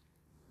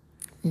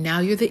 Now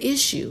you're the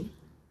issue.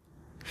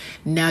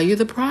 Now you're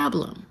the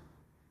problem.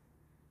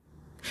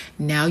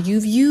 Now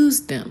you've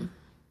used them.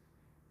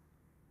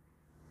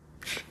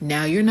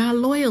 Now you're not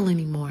loyal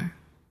anymore.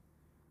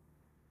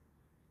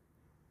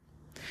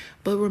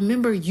 But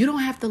remember, you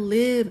don't have to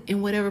live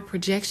in whatever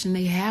projection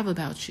they have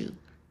about you.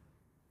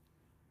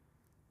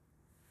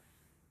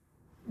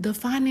 The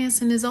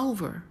financing is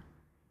over.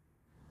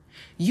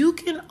 You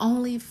can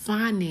only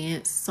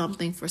finance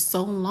something for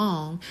so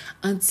long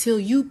until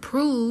you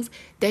prove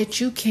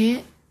that you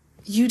can't,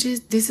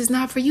 this is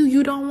not for you.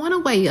 You don't want to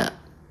weigh up.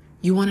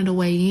 You wanted to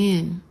weigh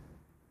in.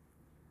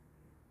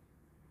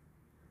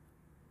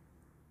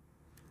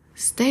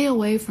 Stay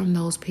away from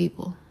those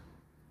people.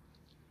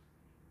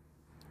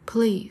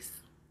 Please.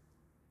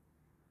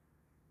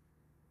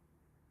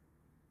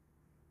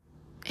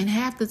 And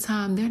half the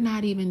time, they're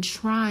not even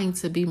trying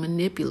to be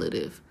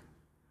manipulative.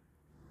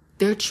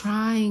 They're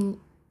trying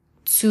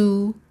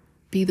to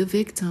be the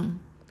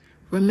victim.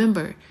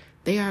 Remember,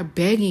 they are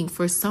begging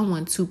for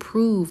someone to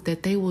prove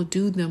that they will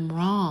do them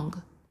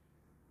wrong.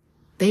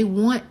 They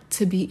want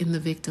to be in the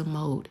victim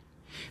mode.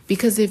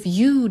 Because if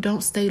you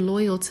don't stay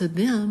loyal to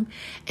them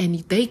and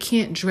they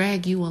can't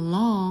drag you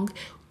along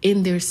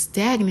in their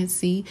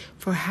stagnancy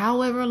for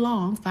however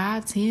long,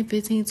 5, 10,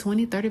 15,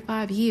 20,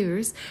 35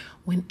 years,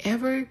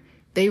 whenever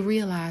they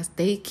realize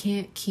they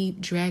can't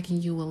keep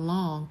dragging you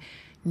along,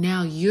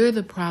 now you're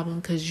the problem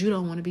because you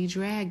don't want to be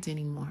dragged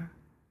anymore.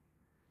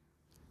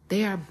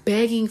 They are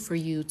begging for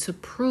you to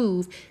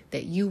prove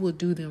that you will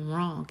do them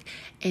wrong.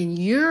 And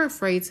you're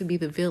afraid to be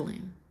the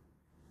villain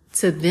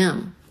to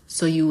them.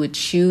 So you would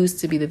choose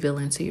to be the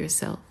villain to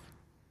yourself.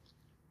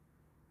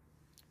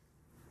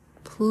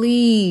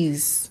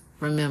 Please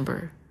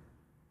remember,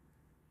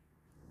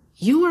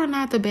 you are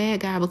not the bad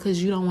guy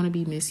because you don't want to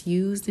be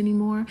misused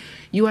anymore.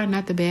 You are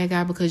not the bad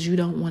guy because you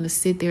don't want to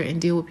sit there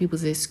and deal with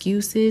people's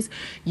excuses.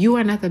 You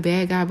are not the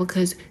bad guy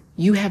because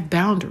you have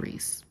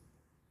boundaries.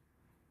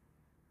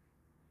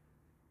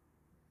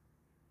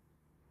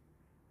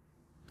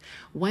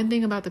 One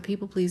thing about the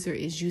people pleaser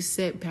is you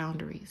set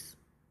boundaries.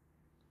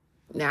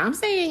 Now, I'm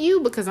saying you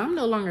because I'm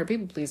no longer a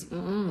people pleaser.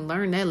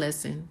 Learn that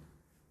lesson.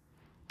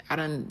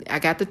 I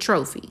got the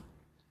trophy.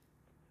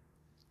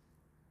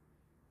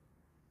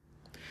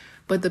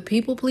 But the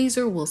people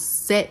pleaser will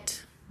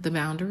set the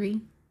boundary.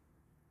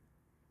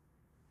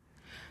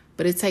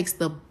 But it takes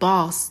the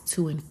boss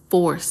to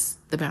enforce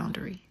the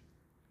boundary.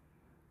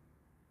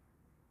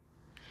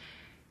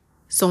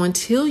 So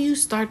until you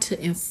start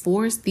to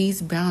enforce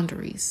these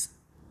boundaries,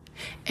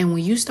 and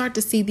when you start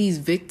to see these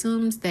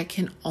victims that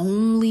can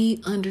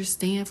only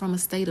understand from a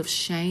state of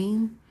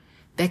shame,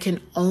 that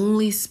can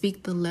only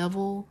speak the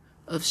level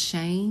of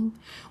shame,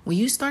 when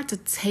you start to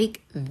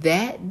take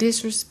that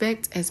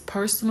disrespect as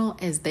personal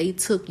as they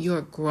took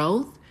your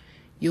growth,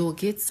 you'll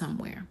get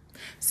somewhere.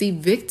 See,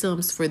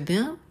 victims, for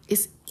them,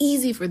 it's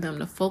easy for them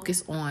to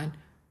focus on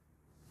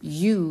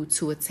you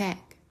to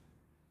attack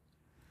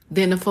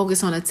than to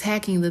focus on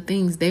attacking the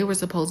things they were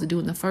supposed to do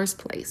in the first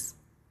place.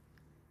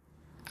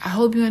 I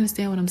hope you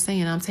understand what I'm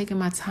saying. I'm taking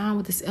my time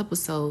with this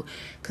episode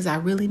because I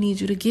really need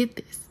you to get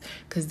this.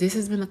 Because this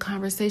has been a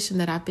conversation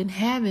that I've been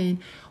having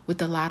with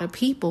a lot of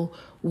people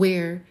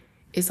where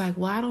it's like,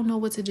 well, I don't know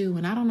what to do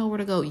and I don't know where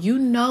to go. You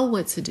know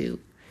what to do,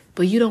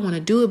 but you don't want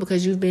to do it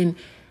because you've been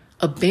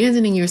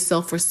abandoning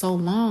yourself for so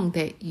long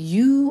that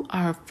you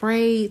are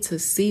afraid to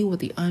see what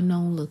the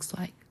unknown looks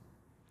like.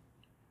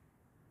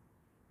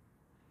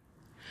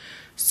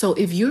 So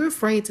if you're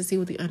afraid to see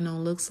what the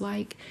unknown looks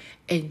like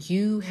and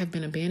you have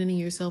been abandoning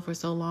yourself for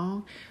so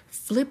long,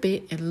 flip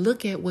it and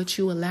look at what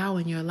you allow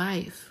in your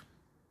life.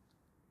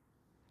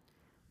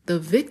 The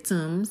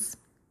victims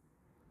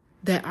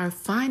that are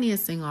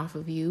financing off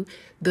of you,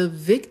 the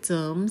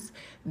victims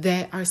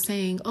that are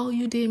saying, oh,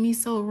 you did me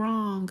so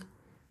wrong,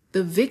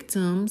 the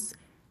victims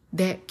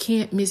that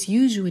can't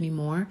misuse you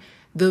anymore,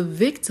 the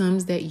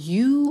victims that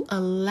you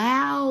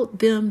allowed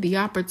them the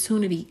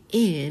opportunity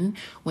in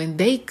when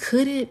they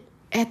couldn't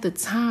at the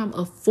time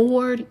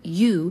afford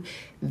you,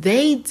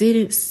 they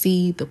didn't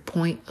see the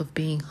point of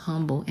being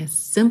humble and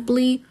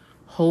simply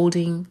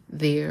holding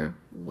their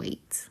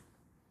weight.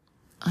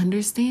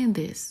 Understand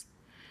this.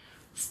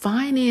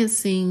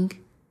 Financing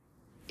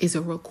is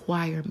a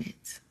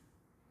requirement.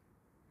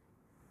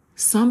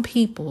 Some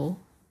people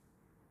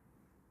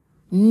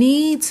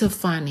need to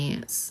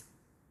finance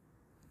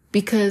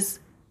because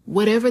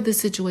whatever the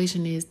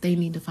situation is, they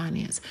need to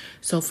finance.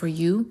 So for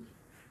you,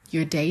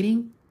 you're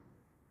dating,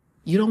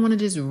 you don't want to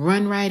just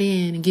run right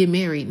in and get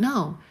married.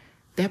 No,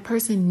 that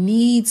person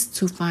needs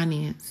to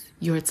finance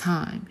your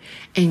time.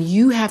 And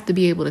you have to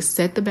be able to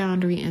set the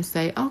boundary and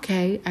say,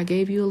 okay, I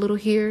gave you a little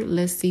here.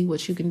 Let's see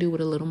what you can do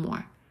with a little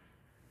more.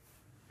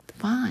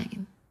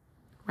 Fine,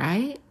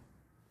 right?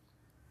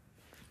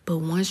 But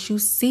once you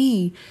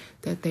see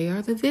that they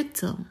are the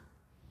victim,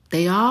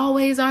 they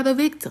always are the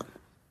victim.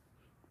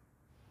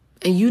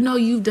 And you know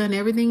you've done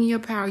everything in your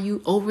power. You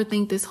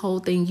overthink this whole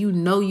thing. You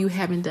know you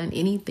haven't done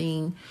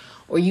anything,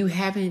 or you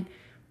haven't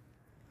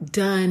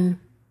done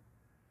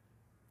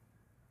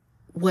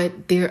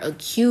what they're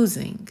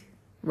accusing,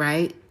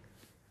 right?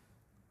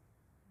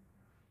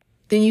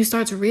 Then you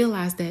start to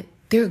realize that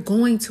they're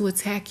going to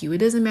attack you. It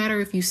doesn't matter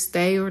if you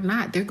stay or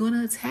not. They're going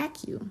to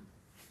attack you.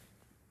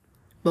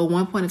 But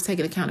one point of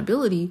taking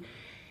accountability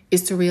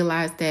is to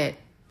realize that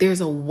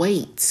there's a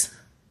weight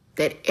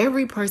that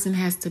every person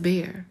has to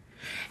bear.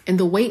 And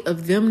the weight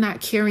of them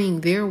not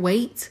carrying their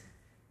weight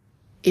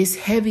is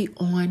heavy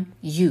on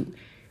you.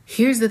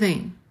 Here's the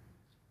thing.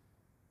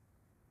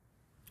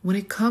 When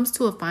it comes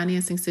to a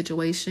financing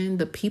situation,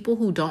 the people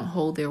who don't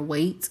hold their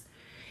weight,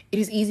 it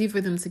is easy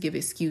for them to give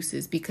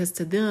excuses because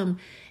to them,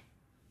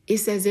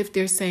 it's as if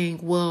they're saying,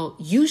 well,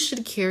 you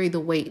should carry the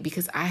weight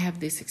because I have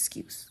this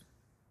excuse.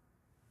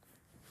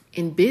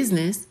 In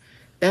business,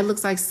 that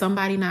looks like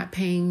somebody not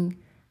paying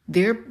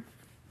their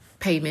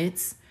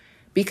payments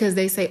because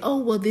they say, oh,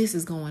 well, this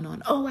is going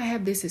on. Oh, I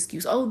have this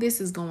excuse. Oh,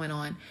 this is going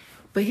on.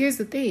 But here's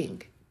the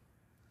thing.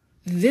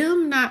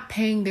 Them not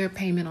paying their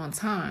payment on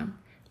time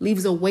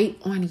leaves a weight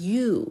on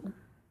you.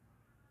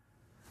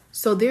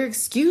 So their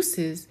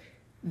excuses,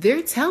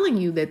 they're telling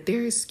you that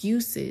their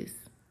excuses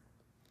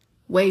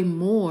weigh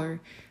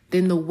more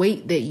than the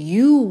weight that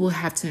you will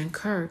have to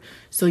incur.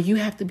 So you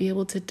have to be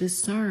able to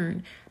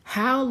discern,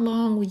 how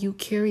long will you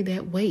carry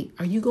that weight?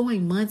 Are you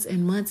going months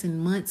and months and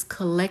months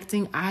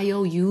collecting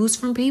IOUs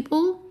from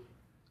people?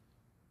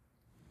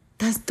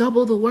 That's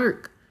double the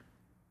work.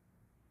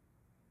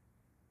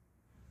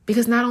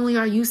 Because not only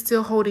are you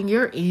still holding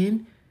your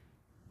end,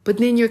 but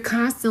then you're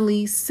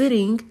constantly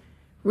sitting,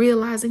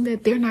 realizing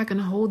that they're not going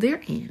to hold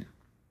their end.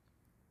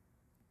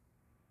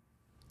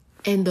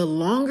 And the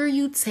longer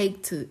you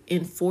take to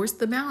enforce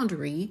the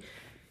boundary,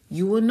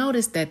 you will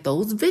notice that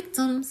those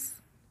victims,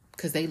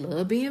 because they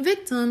love being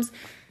victims,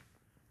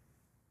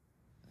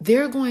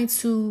 they're going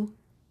to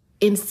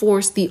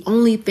enforce the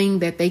only thing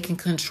that they can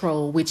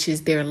control, which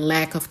is their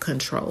lack of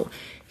control.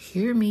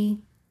 Hear me.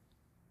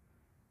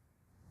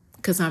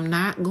 Because I'm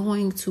not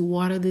going to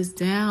water this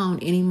down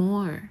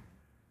anymore.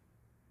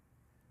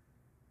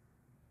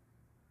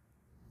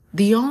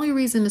 The only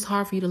reason it's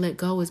hard for you to let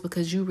go is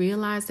because you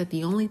realize that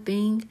the only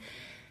thing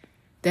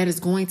that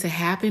is going to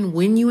happen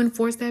when you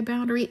enforce that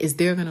boundary is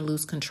they're going to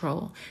lose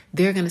control.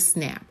 They're going to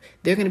snap.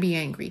 They're going to be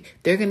angry.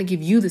 They're going to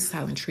give you the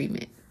silent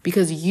treatment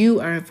because you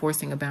are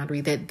enforcing a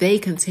boundary that they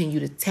continue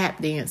to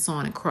tap dance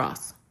on and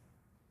cross.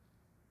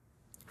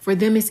 For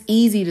them, it's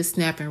easy to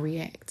snap and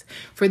react.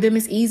 For them,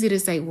 it's easy to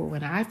say, well,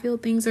 when I feel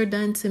things are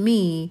done to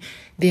me,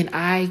 then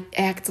I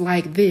act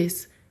like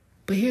this.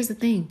 But here's the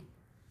thing.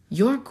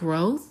 Your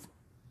growth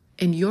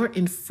and your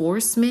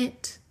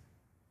enforcement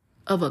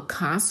of a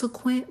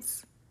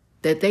consequence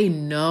that they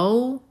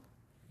know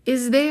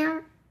is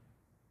there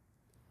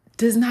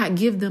does not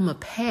give them a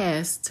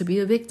pass to be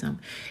a victim.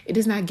 It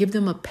does not give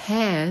them a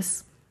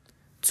pass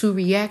to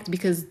react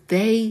because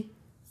they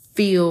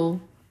feel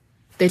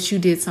that you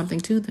did something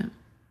to them.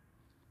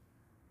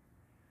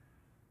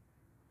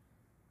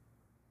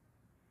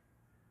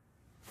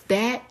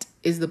 That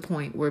is the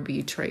point where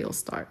betrayal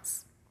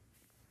starts.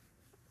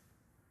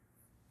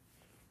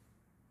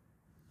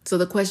 So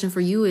the question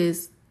for you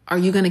is, are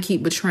you going to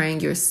keep betraying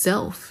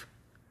yourself?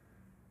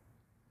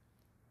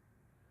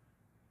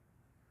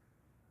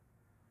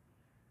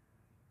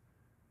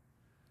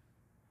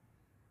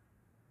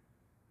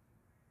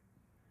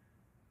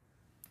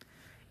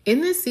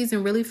 In this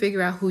season, really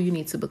figure out who you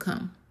need to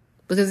become.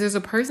 Because there's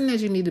a person that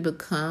you need to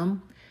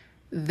become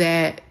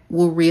that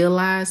will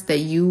realize that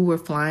you were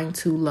flying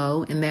too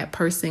low and that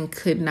person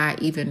could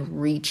not even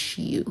reach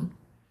you.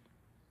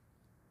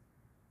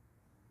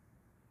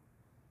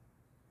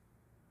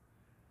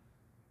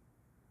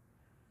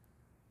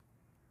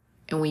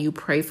 And when you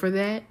pray for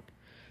that,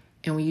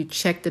 and when you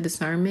check the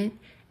discernment,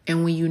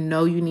 and when you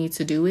know you need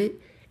to do it,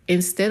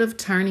 instead of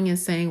turning and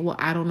saying, well,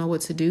 I don't know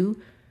what to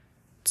do,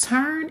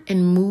 turn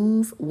and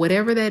move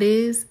whatever that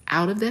is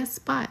out of that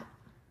spot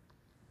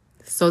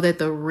so that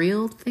the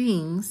real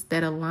things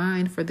that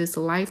align for this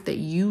life that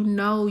you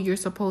know you're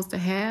supposed to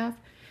have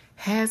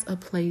has a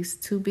place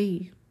to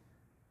be.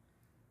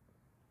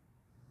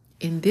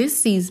 In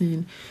this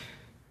season,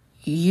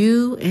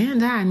 you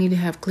and I need to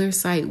have clear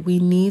sight. We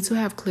need to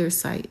have clear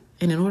sight.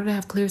 And in order to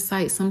have clear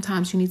sight,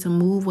 sometimes you need to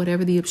move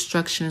whatever the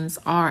obstructions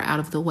are out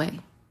of the way.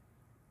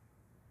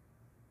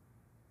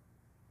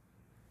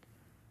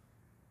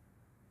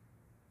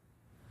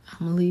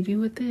 I'm going to leave you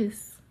with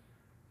this.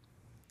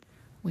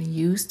 When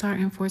you start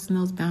enforcing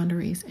those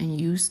boundaries and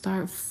you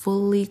start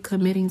fully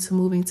committing to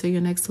moving to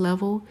your next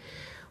level,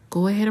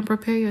 go ahead and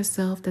prepare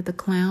yourself that the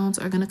clowns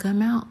are going to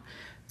come out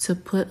to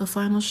put a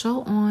final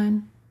show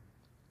on.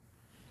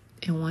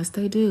 And once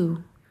they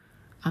do,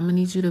 I'm going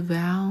to need you to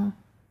vow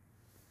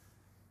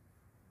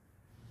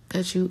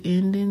that you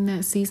end in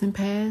that season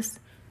pass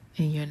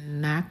and you're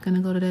not going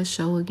to go to that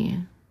show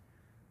again.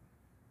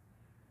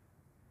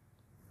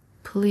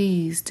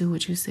 Please do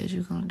what you said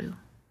you're going to do.